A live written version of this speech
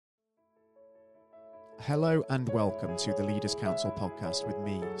Hello and welcome to the Leaders Council podcast with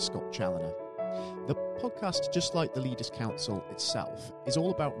me, Scott Challoner. The podcast, just like the Leaders Council itself, is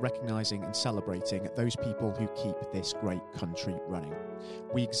all about recognising and celebrating those people who keep this great country running.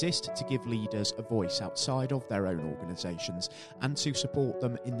 We exist to give leaders a voice outside of their own organisations and to support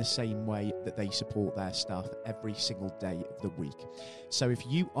them in the same way that they support their staff every single day of the week. So if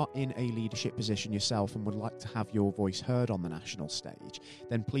you are in a leadership position yourself and would like to have your voice heard on the national stage,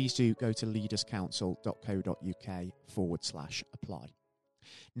 then please do go to leaderscouncil.co.uk/apply.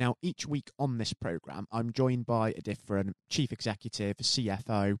 Now, each week on this programme, I'm joined by a different chief executive,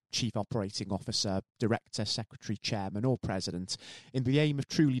 CFO, chief operating officer, director, secretary, chairman or president in the aim of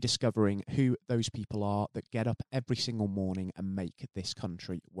truly discovering who those people are that get up every single morning and make this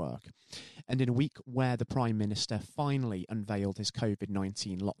country work. And in a week where the Prime Minister finally unveiled his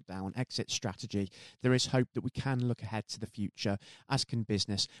COVID-19 lockdown exit strategy, there is hope that we can look ahead to the future, as can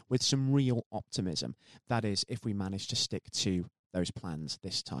business, with some real optimism. That is, if we manage to stick to those plans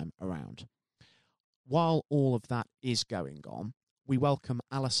this time around. While all of that is going on, we welcome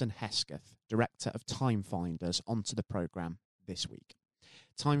Alison Hesketh, Director of TimeFinders, onto the programme this week.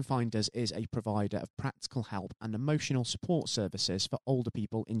 TimeFinders is a provider of practical help and emotional support services for older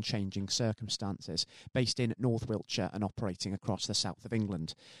people in changing circumstances, based in North Wiltshire and operating across the south of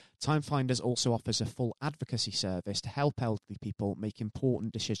England. TimeFinders also offers a full advocacy service to help elderly people make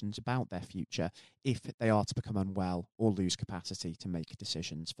important decisions about their future if they are to become unwell or lose capacity to make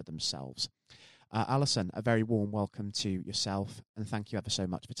decisions for themselves. Alison, a very warm welcome to yourself, and thank you ever so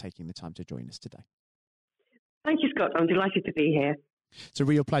much for taking the time to join us today. Thank you, Scott. I'm delighted to be here. It's a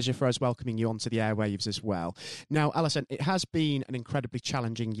real pleasure for us welcoming you onto the airwaves as well. Now, Alison, it has been an incredibly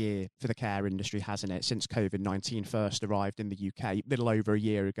challenging year for the care industry, hasn't it, since COVID-19 first arrived in the UK, a little over a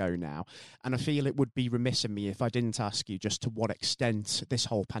year ago now. And I feel it would be remiss of me if I didn't ask you just to what extent this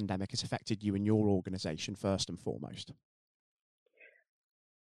whole pandemic has affected you and your organisation first and foremost.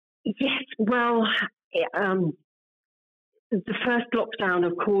 Yes, well, the first lockdown,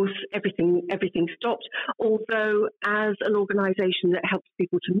 of course, everything stopped. Although, as an organisation that helps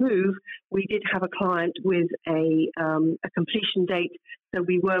people to move, we did have a client with a completion date. So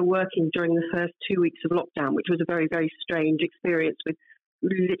we were working during the first 2 weeks of lockdown, which was a very, very strange experience with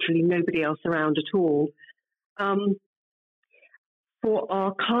literally nobody else around at all. For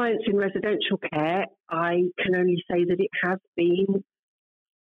our clients in residential care, I can only say that it has been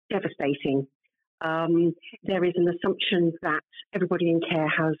devastating. There is an assumption that everybody in care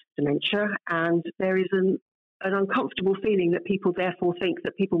has dementia, and there is an uncomfortable feeling that people therefore think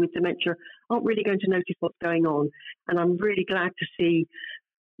that people with dementia aren't really going to notice what's going on. And I'm really glad to see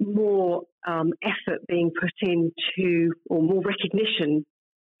more effort being put into, or more recognition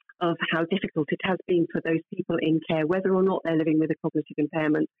of how difficult it has been for those people in care, whether or not they're living with a cognitive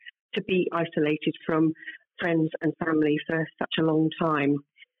impairment, to be isolated from friends and family for such a long time.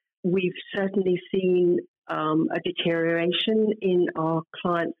 We've certainly seen a deterioration in our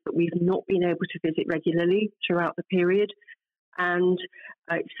clients that we've not been able to visit regularly throughout the period, and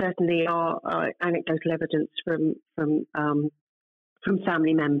certainly our anecdotal evidence from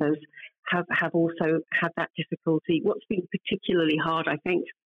family members have also had that difficulty. What's been particularly hard, I think,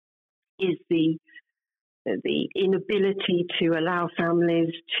 is the inability to allow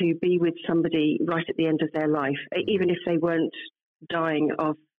families to be with somebody right at the end of their life, even if they weren't dying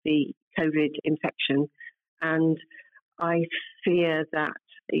of the COVID infection. And I fear that,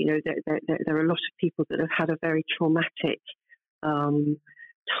 there are a lot of people that have had a very traumatic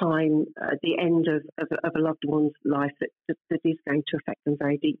time at the end of a loved one's life that is going to affect them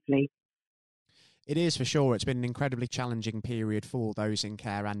very deeply. It is, for sure. It's been an incredibly challenging period for those in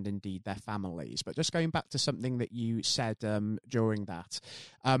care and indeed their families. But just going back to something that you said during that,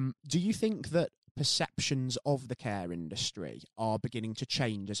 do you think that perceptions of the care industry are beginning to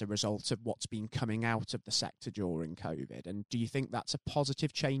change as a result of what's been coming out of the sector during COVID? And do you think that's a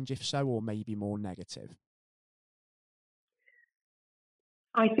positive change, if so, or maybe more negative?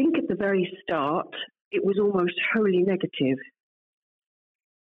 I think at the very start, it was almost wholly negative.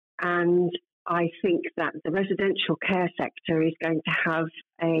 And I think that the residential care sector is going to have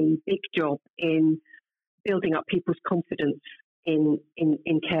a big job in building up people's confidence in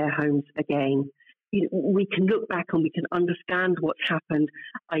care homes again. We can look back and we can understand what's happened.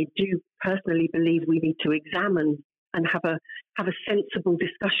 I do personally believe we need to examine and have a sensible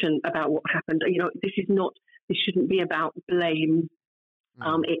discussion about what happened. This shouldn't be about blame.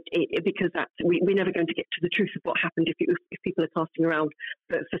 Because we're never going to get to the truth of what happened if people are casting around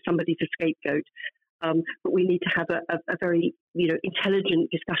for somebody to scapegoat. But we need to have a very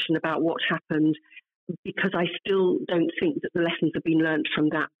intelligent discussion about what happened, because I still don't think that the lessons have been learned from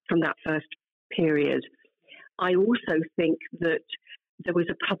that first period. I also think that there was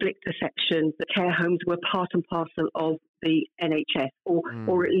a public perception that care homes were part and parcel of the NHS,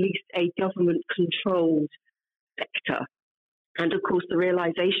 or at least a government-controlled sector. And of course, the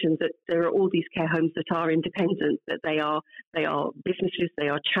realisation that there are all these care homes that are independent, that they are businesses, they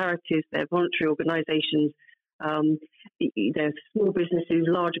are charities, they're voluntary organisations, they're small businesses,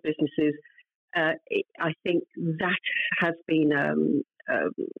 larger businesses. I think that has been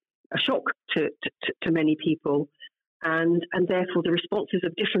a shock to many people, and therefore the responses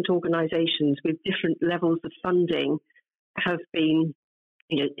of different organisations with different levels of funding have been,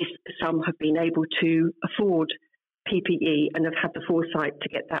 some have been able to afford PPE and have had the foresight to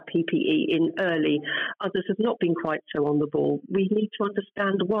get that PPE in early. Others have not been quite so on the ball. We need to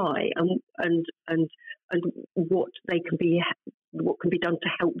understand why and what can be done to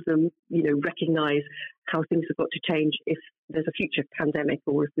help them, recognise how things have got to change if there's a future pandemic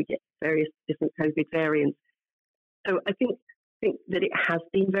or if we get various different COVID variants. So I think that it has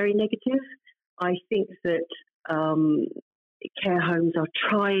been very negative. I think that care homes are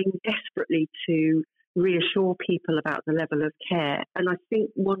trying desperately to reassure people about the level of care. And I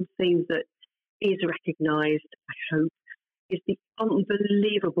think one thing that is recognised, I hope, is the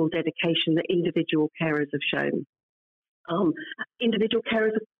unbelievable dedication that individual carers have shown. Individual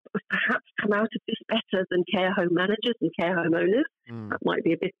carers have perhaps come out of this better than care home managers and care home owners. That might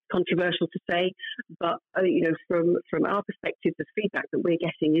be a bit controversial to say, but from our perspective, the feedback that we're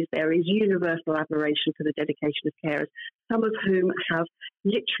getting is there is universal admiration for the dedication of carers, some of whom have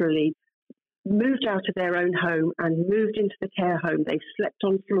literally moved out of their own home and moved into the care home. They've slept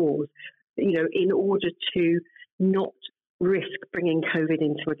on floors, in order to not risk bringing COVID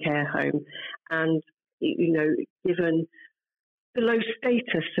into a care home. And, given the low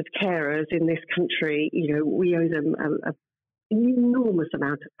status of carers in this country, we owe them an enormous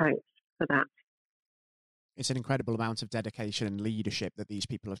amount of thanks for that. It's an incredible amount of dedication and leadership that these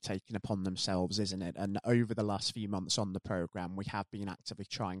people have taken upon themselves, isn't it? And over the last few months on the programme, we have been actively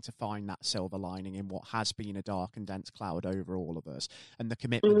trying to find that silver lining in what has been a dark and dense cloud over all of us. And the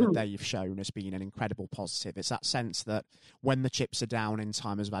commitment that they've shown has been an incredible positive. It's that sense that when the chips are down in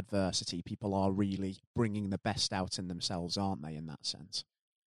times of adversity, people are really bringing the best out in themselves, aren't they, in that sense?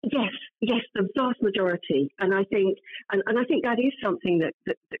 Yes, the vast majority, and I think, and I think that is something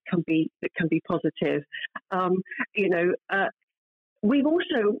that can be positive. We've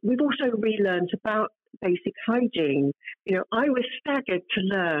also relearned about basic hygiene. I was staggered to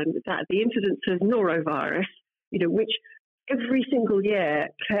learn that the incidence of norovirus, which every single year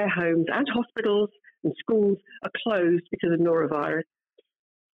care homes and hospitals and schools are closed because of norovirus.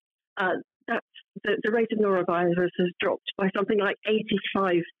 That the rate of norovirus has dropped by something like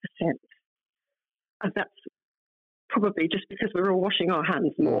 85%. And that's probably just because we're all washing our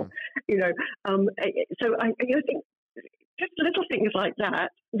hands more, So I think just little things like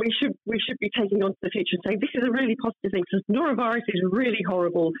that we should be taking on to the future and saying this is a really positive thing because norovirus is really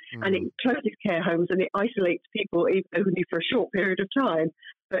horrible and it closes care homes and it isolates people only for a short period of time.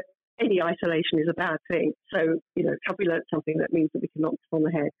 But any isolation is a bad thing. So have we learned something that means that we can knock this on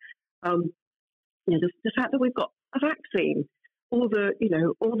the head? The fact that we've got a vaccine. All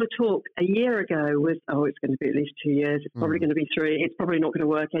the talk a year ago was, it's going to be at least 2 years. It's probably going to be 3. It's probably not going to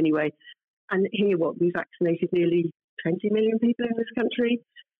work anyway. And here, we vaccinated nearly 20 million people in this country.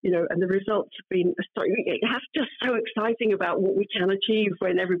 And the results have been astonishing. It's just so exciting about what we can achieve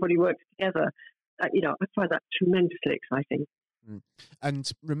when everybody works together. I find that tremendously exciting.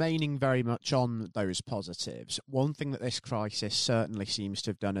 And remaining very much on those positives, one thing that this crisis certainly seems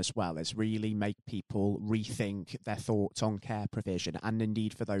to have done as well is really make people rethink their thoughts on care provision and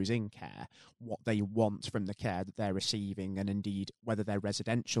indeed for those in care, what they want from the care that they're receiving and indeed whether their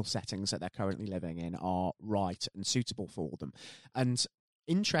residential settings that they're currently living in are right and suitable for them. And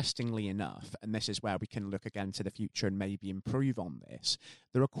interestingly enough, and this is where we can look again to the future and maybe improve on this,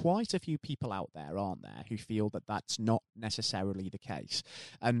 there are quite a few people out there, aren't there, who feel that that's not necessarily the case.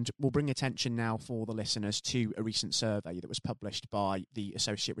 And we'll bring attention now for the listeners to a recent survey that was published by the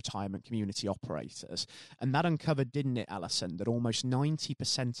Associate Retirement Community Operators. And that uncovered, didn't it, Alison, that almost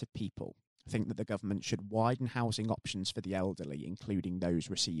 90% of people think that the government should widen housing options for the elderly, including those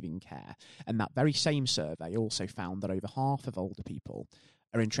receiving care. And that very same survey also found that over half of older people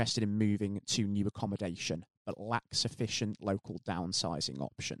are interested in moving to new accommodation, but lack sufficient local downsizing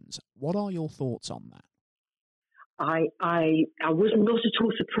options. What are your thoughts on that? I was not at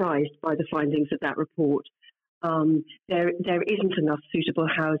all surprised by the findings of that report. There isn't enough suitable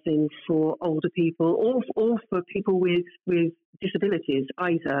housing for older people or for people with disabilities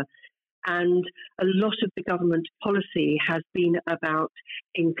either. And a lot of the government policy has been about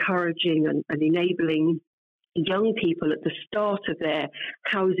encouraging and enabling young people at the start of their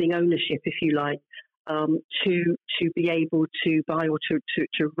housing ownership, if you like, to be able to buy or to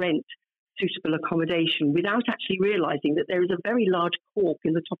rent suitable accommodation without actually realising that there is a very large cork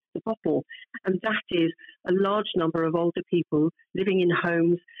in the top of the bottle, and that is a large number of older people living in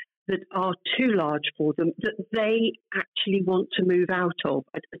homes that are too large for them, that they actually want to move out of.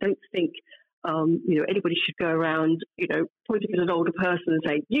 I don't think anybody should go around, pointing at an older person and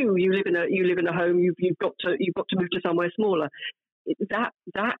say, "You live in a home. You've got to move to somewhere smaller." That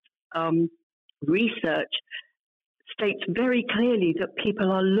research states very clearly that people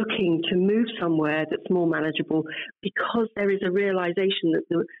are looking to move somewhere that's more manageable, because there is a realization that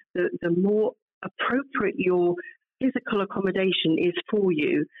the more appropriate your physical accommodation is for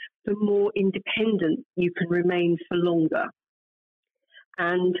you, the more independent you can remain for longer.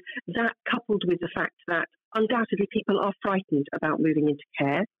 And that, coupled with the fact that undoubtedly people are frightened about moving into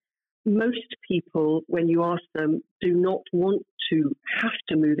care. Most people, when you ask them, do not want to have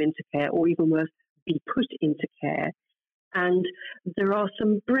to move into care, or even worse, be put into care. And there are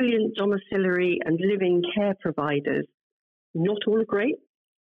some brilliant domiciliary and living care providers. Not all are great.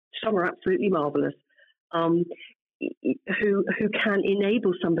 Some are absolutely marvellous. Who can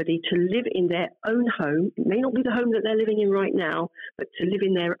enable somebody to live in their own home. It may not be the home that they're living in right now, but to live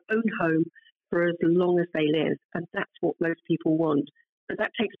in their own home for as long as they live. And that's what most people want. But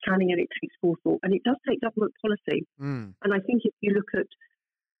that takes planning and it takes forethought, and it does take government policy. And I think if you look at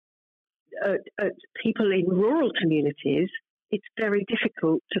people in rural communities, it's very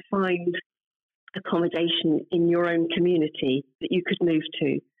difficult to find accommodation in your own community that you could move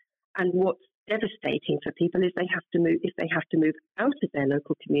to. And what's devastating for people is they have to move out of their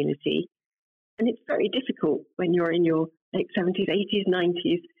local community. And it's very difficult when you're in your late 70s, 80s,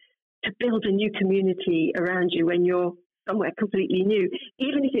 90s to build a new community around you when you're somewhere completely new,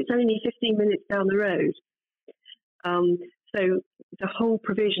 even if it's only 15 minutes down the road. So the whole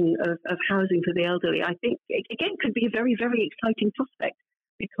provision of housing for the elderly, I think, again, could be a very, very exciting prospect,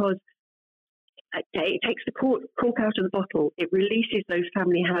 because it takes the cork out of the bottle. It releases those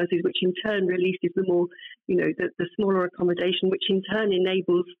family houses, which in turn releases the more, the smaller accommodation, which in turn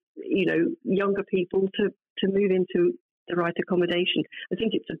enables, younger people to move into the right accommodation. I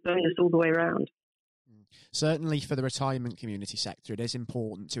think it's a bonus all the way around. Certainly for the retirement community sector, it is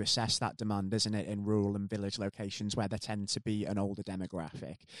important to assess that demand, isn't it, in rural and village locations where there tend to be an older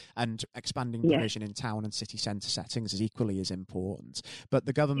demographic. And expanding provision in town and city centre settings is equally as important. But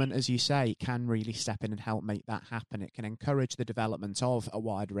the government, as you say, can really step in and help make that happen. It can encourage the development of a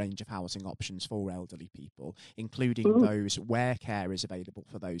wide range of housing options for elderly people, including those where care is available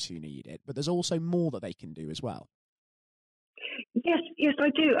for those who need it. But there's also more that they can do as well. Yes, I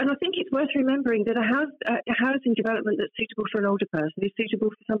do. And I think it's worth remembering that a housing development that's suitable for an older person is suitable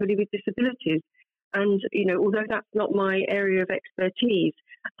for somebody with disabilities. And, although that's not my area of expertise,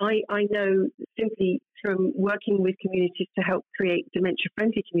 I know simply from working with communities to help create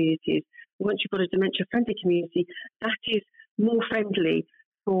dementia-friendly communities, once you've got a dementia-friendly community, that is more friendly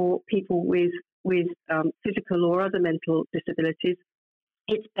for people with physical or other mental disabilities.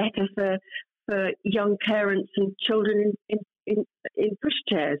 It's better for young parents and children in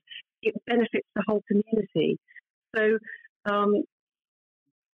pushchairs. It benefits the whole community. So the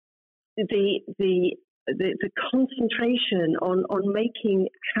concentration on making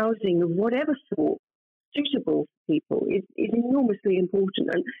housing of whatever sort suitable for people is enormously important.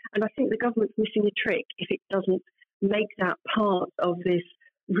 And I think the government's missing a trick if it doesn't make that part of this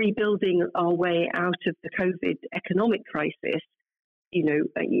rebuilding our way out of the COVID economic crisis. It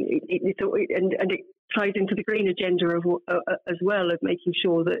ties into the green agenda as well, of making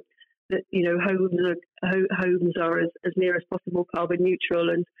sure that homes are as near as possible carbon neutral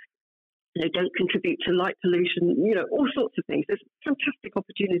and don't contribute to light pollution. All sorts of things. There's a fantastic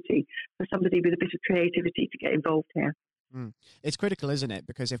opportunity for somebody with a bit of creativity to get involved here. It's critical, isn't it?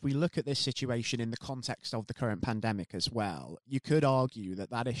 Because if we look at this situation in the context of the current pandemic as well, you could argue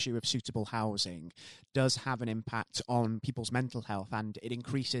that issue of suitable housing does have an impact on people's mental health, and it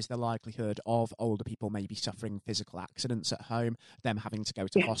increases the likelihood of older people maybe suffering physical accidents at home, them having to go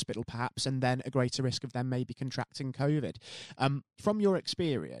to hospital perhaps, and then a greater risk of them maybe contracting COVID. From your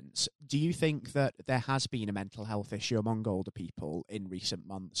experience, do you think that there has been a mental health issue among older people in recent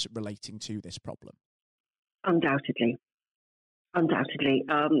months relating to this problem? Undoubtedly.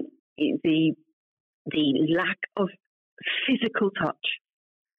 The lack of physical touch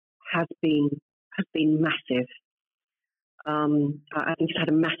has been massive. I think it's had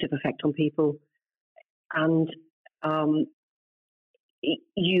a massive effect on people, and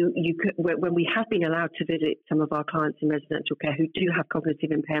you could, when we have been allowed to visit some of our clients in residential care who do have cognitive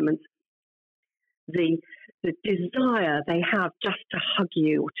impairments, the desire they have just to hug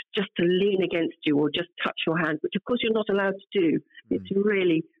you, or just to lean against you, or just touch your hand, which of course you're not allowed to do. It's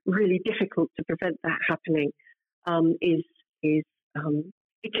really, really difficult to prevent that happening.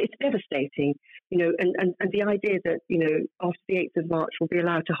 It's devastating, and the idea that after the 8th of March we'll be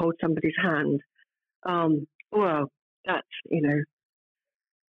allowed to hold somebody's hand. Well, that's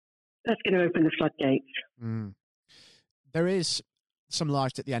that's going to open the floodgates. There is some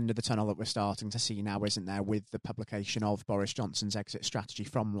light at the end of the tunnel that we're starting to see now, isn't there, with the publication of Boris Johnson's exit strategy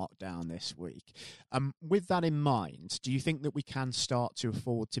from lockdown this week. With that in mind, do you think that we can start to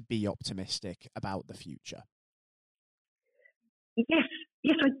afford to be optimistic about the future? Yes,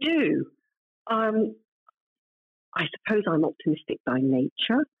 I do. I suppose I'm optimistic by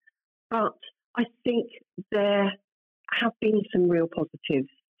nature, but I think there have been some real positives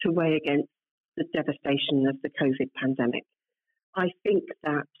to weigh against the devastation of the COVID pandemic. I think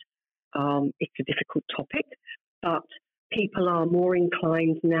that it's a difficult topic, but people are more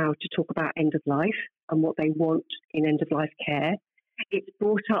inclined now to talk about end of life and what they want in end of life care. It's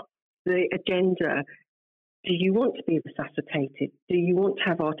brought up the agenda. Do you want to be resuscitated? Do you want to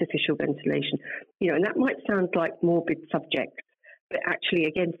have artificial ventilation? And that might sound like morbid subjects, but actually,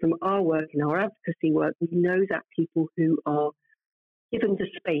 again, from our work and our advocacy work, we know that people who are given the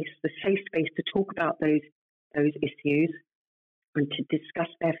safe space to talk about those issues and to discuss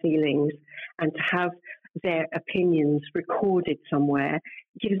their feelings and to have their opinions recorded somewhere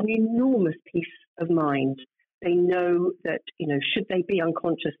gives an enormous peace of mind. They know that, should they be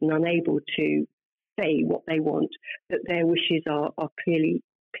unconscious and unable to say what they want, that their wishes are clearly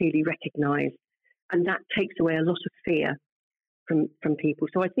recognised. And that takes away a lot of fear from people.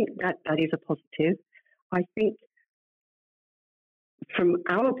 So I think that is a positive. I think from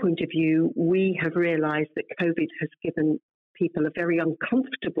our point of view, we have realised that COVID has given people a very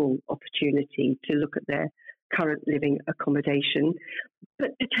uncomfortable opportunity to look at their current living accommodation,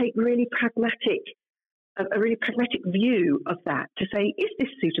 but to take a really pragmatic view of that, to say, is this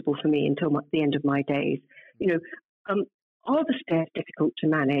suitable for me until the end of my days? Are the stairs difficult to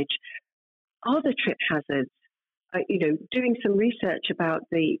manage? Are there trip hazards? Doing some research about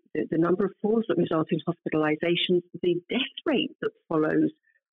the number of falls that result in hospitalizations, the death rate that follows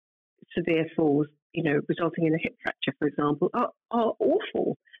severe falls, resulting in a hip fracture, for example, are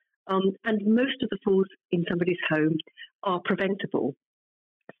awful. And most of the falls in somebody's home are preventable.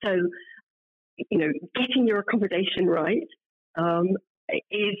 So, getting your accommodation right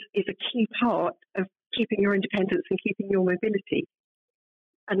is a key part of keeping your independence and keeping your mobility.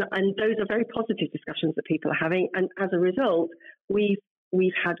 And those are very positive discussions that people are having. And as a result, we've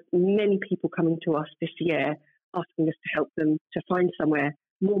had many people coming to us this year asking us to help them to find somewhere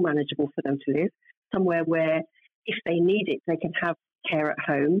more manageable for them to live, somewhere where, if they need it, they can have care at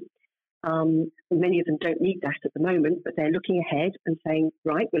home. Many of them don't need that at the moment, but they're looking ahead and saying,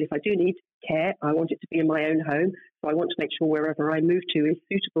 right, well, if I do need care, I want it to be in my own home. So I want to make sure wherever I move to is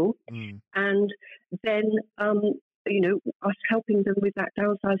suitable. And then, us helping them with that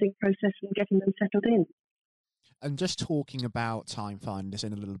downsizing process and getting them settled in. And just talking about TimeFinders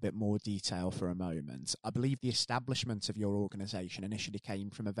in a little bit more detail for a moment, I believe the establishment of your organisation initially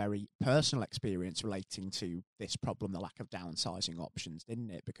came from a very personal experience relating to this problem, the lack of downsizing options, didn't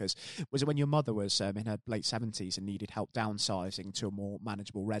it? Because was it when your mother was in her late 70s and needed help downsizing to a more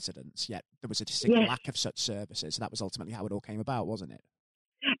manageable residence, yet there was a distinct lack of such services? That was ultimately how it all came about, wasn't it?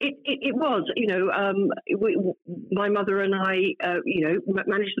 It was, my mother and I,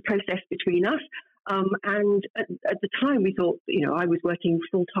 managed the process between us. And at the time we thought, I was working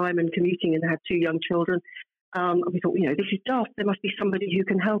full time and commuting and had 2 young children. And we thought, this is daft. There must be somebody who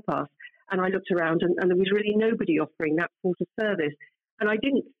can help us. And I looked around and there was really nobody offering that sort of service. And I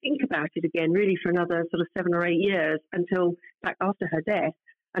didn't think about it again really for another sort of 7 or 8 years until back after her death.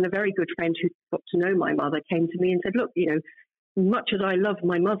 And a very good friend who got to know my mother came to me and said, look, much as I love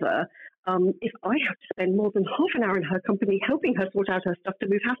my mother, if I have to spend more than half an hour in her company helping her sort out her stuff to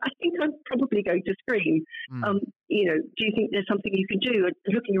move house, I think I'm probably going to scream. Do you think there's something you can do? And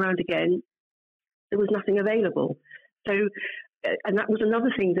looking around again, there was nothing available. So, and that was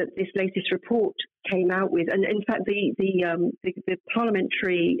another thing that this latest report came out with. And in fact, the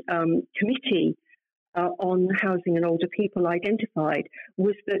parliamentary committee on housing and older people identified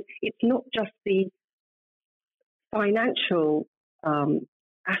was that it's not just the financial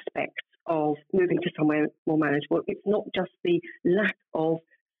aspects of moving to somewhere more manageable. It's not just the lack of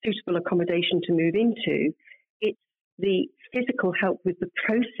suitable accommodation to move into. It's the physical help with the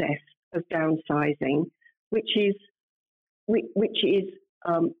process of downsizing, which is which is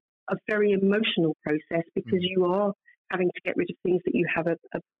a very emotional process because you are having to get rid of things that you have an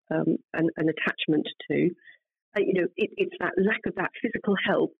attachment to. It's that lack of that physical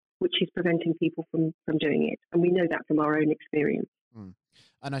help which is preventing people from doing it, and we know that from our own experience.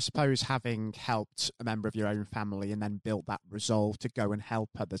 And I suppose having helped a member of your own family and then built that resolve to go and help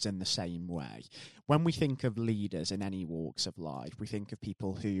others in the same way. When we think of leaders in any walks of life, we think of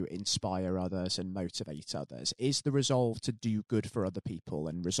people who inspire others and motivate others. Is the resolve to do good for other people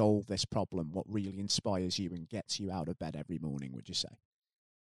and resolve this problem what really inspires you and gets you out of bed every morning, would you say?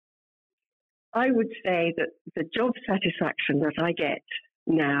 I would say that the job satisfaction that I get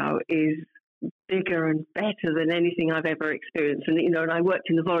now is bigger and better than anything I've ever experienced. And, and I worked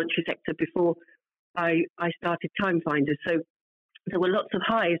in the voluntary sector before I started TimeFinders. So there were lots of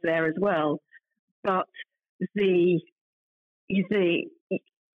highs there as well. But the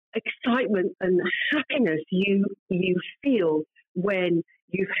excitement and happiness you feel when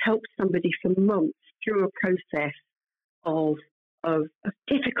you've helped somebody for months through a process of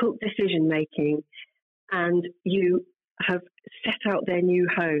difficult decision making, and you have set out their new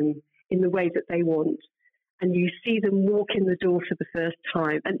home in the way that they want, and you see them walk in the door for the first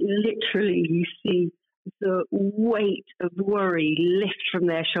time, and literally you see the weight of worry lift from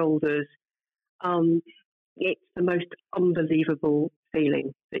their shoulders. It's the most unbelievable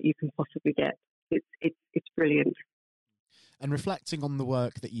feeling that you can possibly get. It's brilliant. And reflecting on the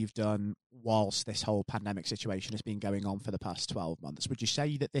work that you've done whilst this whole pandemic situation has been going on for the past 12 months, would you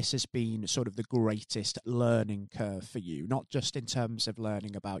say that this has been sort of the greatest learning curve for you, not just in terms of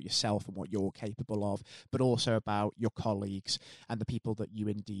learning about yourself and what you're capable of, but also about your colleagues and the people that you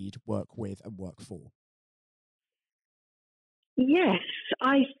indeed work with and work for? Yes,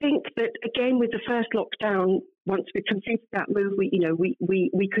 I think that, again, with the first lockdown, once we completed that move, we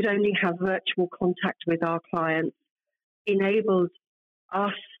could only have virtual contact with our clients, enabled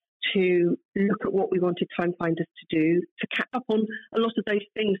us to look at what we wanted TimeFinders to do, to catch up on a lot of those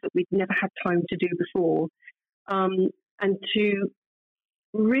things that we'd never had time to do before, and to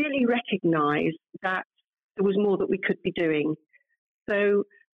really recognise that there was more that we could be doing. So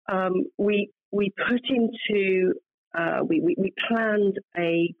we put into we planned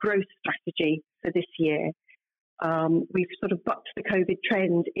a growth strategy for this year. We've sort of bucked the COVID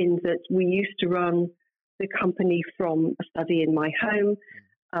trend in that we used to run the company from a study in my home,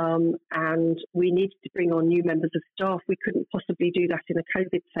 and we needed to bring on new members of staff. We couldn't possibly do that in a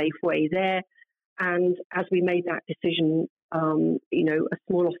COVID-safe way there. And as we made that decision, a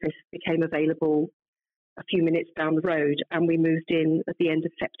small office became available a few minutes down the road, and we moved in at the end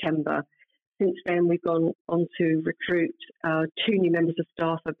of September. Since then, we've gone on to recruit 2 new members of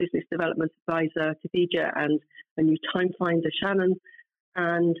staff, a business development advisor, Khadija, and a new TimeFinder, Shannon.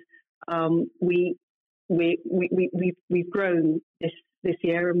 And we've grown this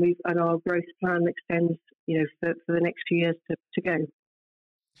year, and our growth plan extends, for the next few years to go.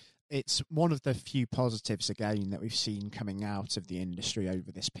 It's one of the few positives, again, that we've seen coming out of the industry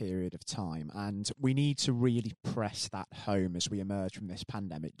over this period of time. And we need to really press that home as we emerge from this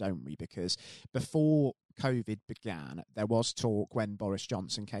pandemic, don't we? Because before COVID began, there was talk when Boris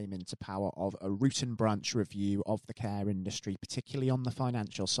Johnson came into power of a root and branch review of the care industry, particularly on the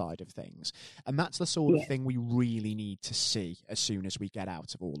financial side of things. And that's the sort of thing we really need to see as soon as we get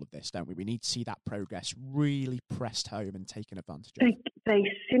out of all of this, don't we? We need to see that progress really pressed home and taken advantage of. They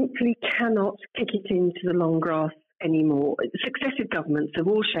simply cannot kick it into the long grass anymore. Successive governments of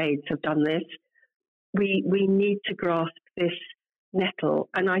all shades have done this. We need to grasp this nettle.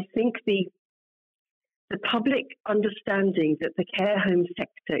 And I think the public understanding that the care home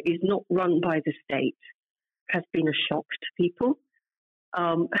sector is not run by the state has been a shock to people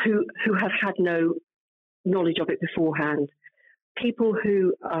who have had no knowledge of it beforehand. People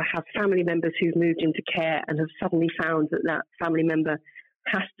who have family members who've moved into care and have suddenly found that family member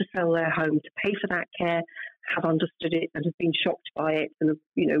has to sell their home to pay for that care, have understood it and have been shocked by it and have,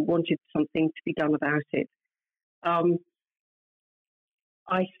 wanted something to be done about it. I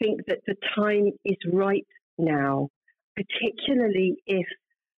think that the time is right now, particularly if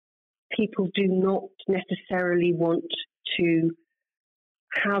people do not necessarily want to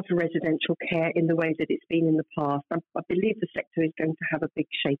have residential care in the way that it's been in the past. I believe the sector is going to have a big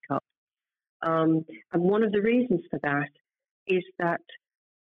shake-up. And one of the reasons for that is that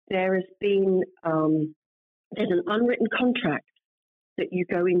there has been there's an unwritten contract that you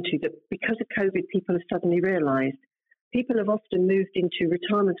go into that because of COVID, people have suddenly realised. People have often moved into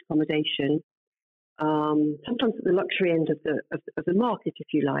retirement accommodation, sometimes at the luxury end of the market,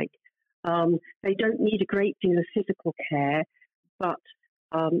 if you like. They don't need a great deal of physical care, but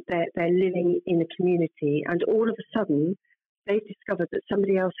they're living in a community, and all of a sudden they've discovered that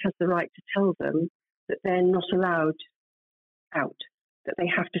somebody else has the right to tell them that they're not allowed out, that they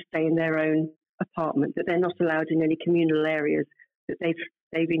have to stay in their own apartment, that they're not allowed in any communal areas that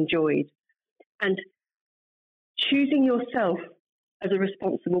they've enjoyed. And choosing yourself as a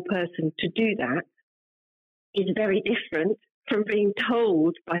responsible person to do that is very different from being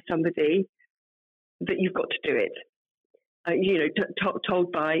told by somebody that you've got to do it.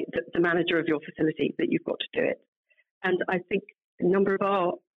 Told by the manager of your facility that you've got to do it. And I think a number of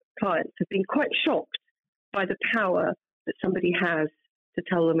our clients have been quite shocked by the power that somebody has to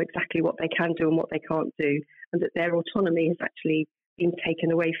tell them exactly what they can do and what they can't do, and that their autonomy has actually been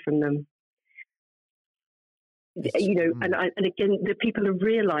taken away from them. And again, the people are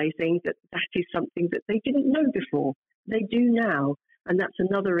realising that is something that they didn't know before. They do now, and that's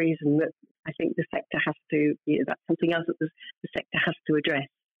another reason that I think the sector has to. That's something else that the sector has to address.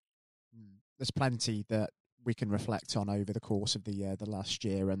 There's plenty that we can reflect on over the course of the last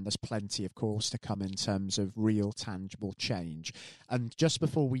year, and there's plenty, of course, to come in terms of real, tangible change. And just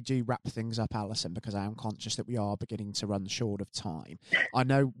before we do wrap things up, Alison, because I am conscious that we are beginning to run short of time, I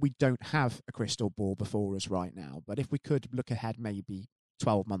know we don't have a crystal ball before us right now, but if we could look ahead maybe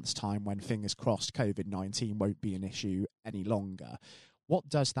 12 months' time when, fingers crossed, COVID-19 won't be an issue any longer, what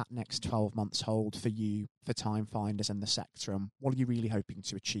does that next 12 months hold for you, for TimeFinders and the sector, and what are you really hoping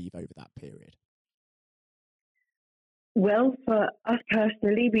to achieve over that period? Well, for us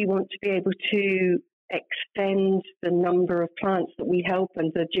personally, we want to be able to extend the number of clients that we help and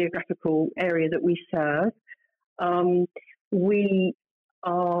the geographical area that we serve. We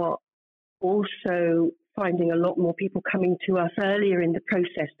are also finding a lot more people coming to us earlier in the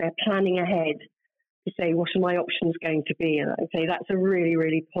process. They're planning ahead to say, what are my options going to be? And I'd say that's a really,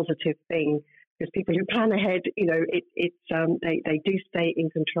 really positive thing, because people who plan ahead, they do stay in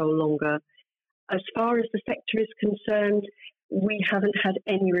control longer. As far as the sector is concerned, we haven't had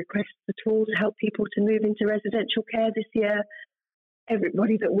any requests at all to help people to move into residential care this year.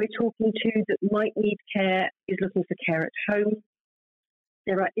 Everybody that we're talking to that might need care is looking for care at home.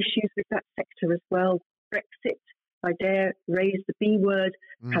 There are issues with that sector as well. Brexit, I dare raise the B word,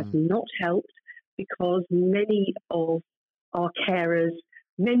 has not helped, because many of our carers,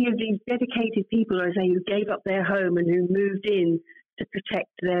 many of these dedicated people, as I say, who gave up their home and who moved in to protect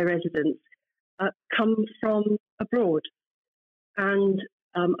their residents, come from abroad. And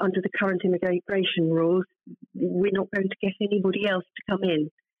under the current immigration rules, we're not going to get anybody else to come in.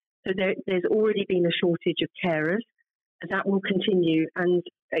 So there's already been a shortage of carers, and that will continue. And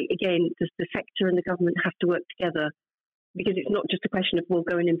again, the sector and the government have to work together, because it's not just a question of we'll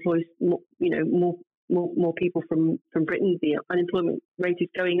go and employ more people from Britain. The unemployment rate is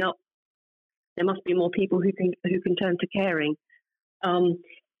going up. There must be more people who can turn to caring.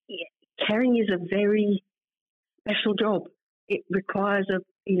 Caring is a very special job. It requires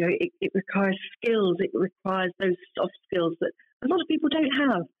it requires skills. It requires those soft skills that a lot of people don't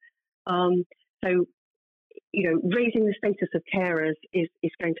have. So raising the status of carers is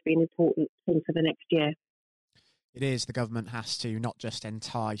going to be an important thing for the next year. It is. The government has to not just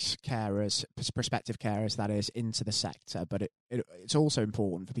entice carers, prospective carers, that is, into the sector, but it's also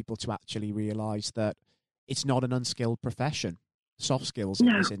important for people to actually realise that it's not an unskilled profession. Soft skills in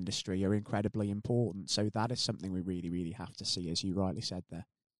this industry are incredibly important. So that is something we really, really have to see, as you rightly said there.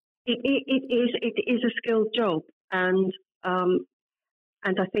 It is a skilled job, and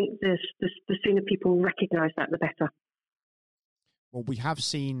I think the sooner people recognise that, the better. Well, we have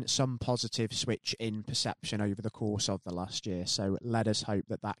seen some positive switch in perception over the course of the last year, so let us hope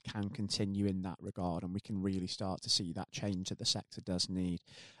that that can continue in that regard, and we can really start to see that change that the sector does need.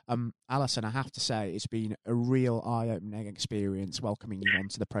 Alison, I have to say, it's been a real eye-opening experience welcoming you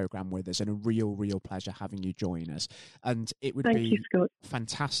onto the programme with us, and a real pleasure having you join us. And it would be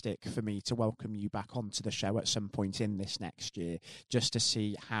fantastic for me to welcome you back onto the show at some point in this next year, just to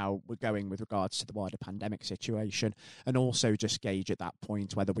see how we're going with regards to the wider pandemic situation, and also just gauge at that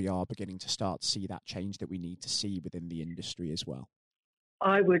point whether we are beginning to start to see that change that we need to see within the industry as well.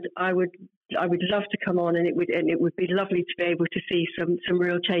 I would love to come on, and it would be lovely to be able to see some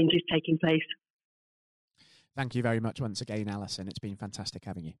real changes taking place. Thank you very much once again, Alison. It's been fantastic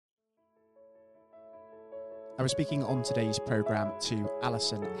having you. I was speaking on today's programme to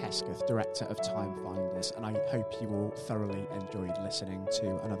Alison Hesketh, Director of TimeFinders, and I hope you all thoroughly enjoyed listening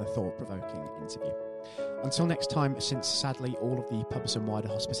to another thought-provoking interview. Until next time, since sadly all of the pubs and wider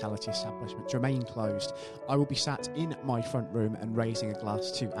hospitality establishments remain closed, I will be sat in my front room and raising a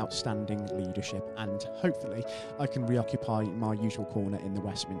glass to outstanding leadership, and hopefully I can reoccupy my usual corner in the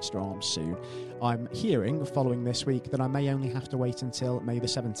Westminster Arms soon. I'm hearing, following this week, that I may only have to wait until May the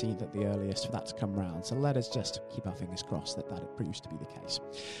 17th at the earliest for that to come round, so let us just keep our fingers crossed that it proves to be the case.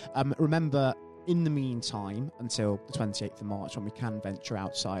 Remember, in the meantime, until the 28th of March, when we can venture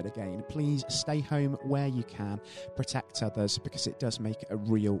outside again, please stay home where you can, protect others, because it does make a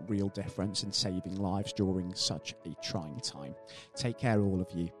real difference in saving lives during such a trying time. Take care, all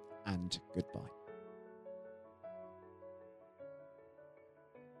of you, and goodbye.